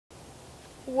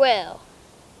Well,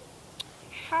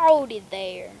 howdy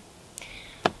there.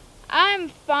 I'm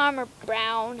Farmer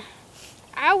Brown.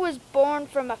 I was born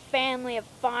from a family of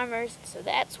farmers, so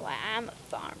that's why I'm a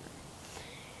farmer.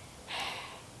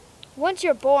 Once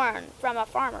you're born from a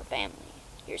farmer family,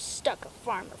 you're stuck a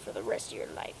farmer for the rest of your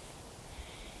life.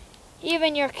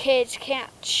 Even your kids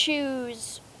can't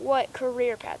choose what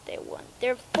career path they want.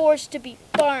 They're forced to be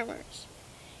farmers.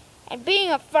 And being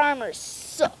a farmer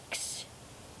sucks.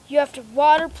 You have to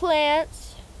water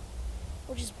plants,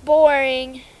 which is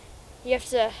boring. You have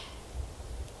to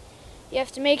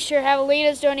make sure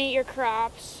javelinas don't eat your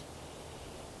crops.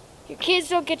 Your kids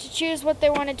don't get to choose what they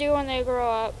want to do when they grow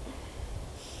up.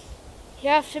 You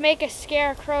have to make a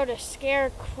scarecrow to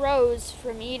scare crows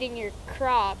from eating your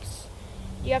crops.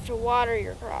 You have to water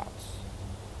your crops.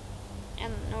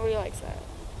 And nobody likes that.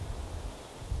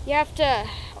 You have to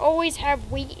always have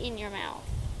wheat in your mouth.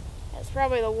 That's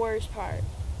probably the worst part.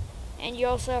 And you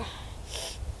also,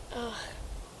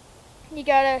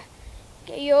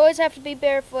 you always have to be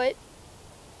barefoot.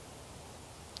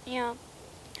 You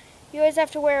always have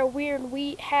to wear a weird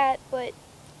wheat hat, but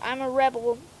I'm a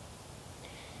rebel.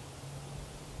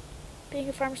 Being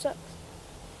a farmer sucks.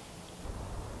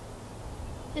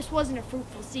 This wasn't a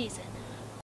fruitful season.